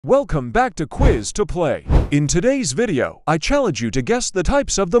Welcome back to Quiz to Play. In today's video, I challenge you to guess the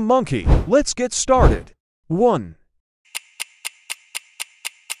types of the monkey. Let's get started. 1.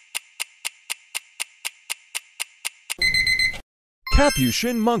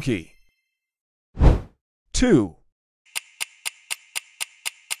 Capuchin monkey. 2.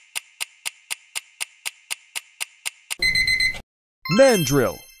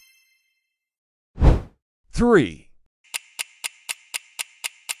 Mandrill. 3.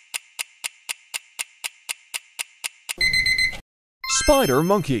 Spider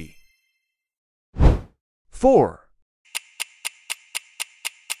monkey. 4.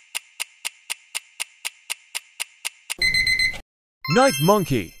 Night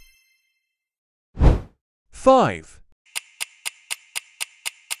monkey. 5.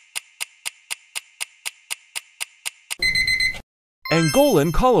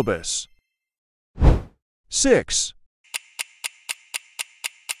 Angolan colobus. 6.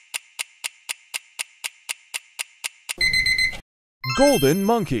 Golden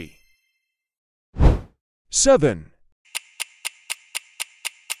monkey. 7.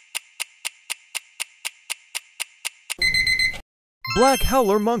 Black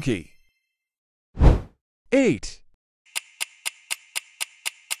howler monkey. 8.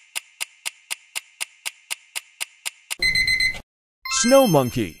 Snow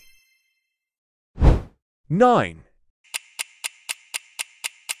monkey. 9.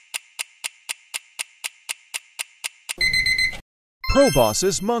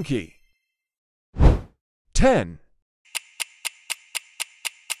 Proboscis monkey. 10.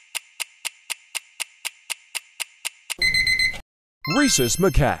 Rhesus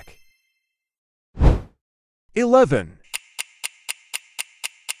macaque. 11.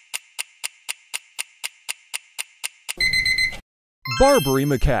 Barbary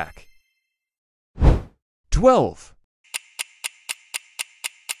macaque. 12.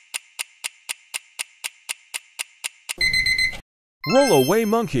 Rollaway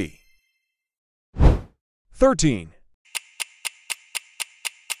monkey. 13.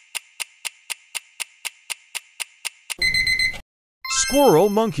 Squirrel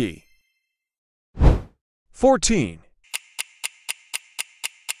monkey. 14.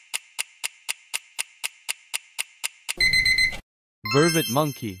 Vervet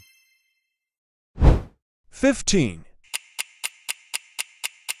monkey. 15.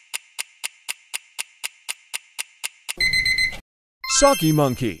 Saki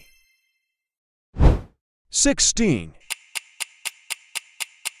monkey. 16.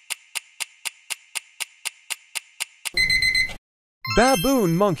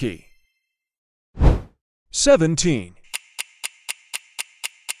 Baboon monkey. 17.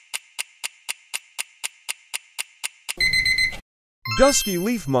 Dusky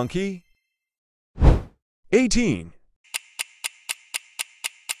leaf monkey. 18.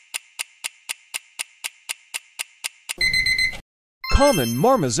 Common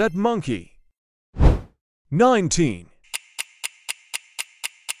marmoset monkey. 19.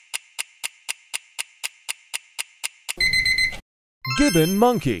 Gibbon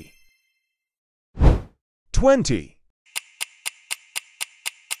monkey. 20.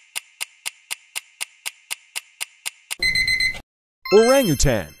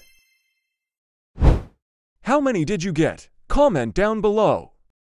 Orangutan. How many did you get? Comment down below.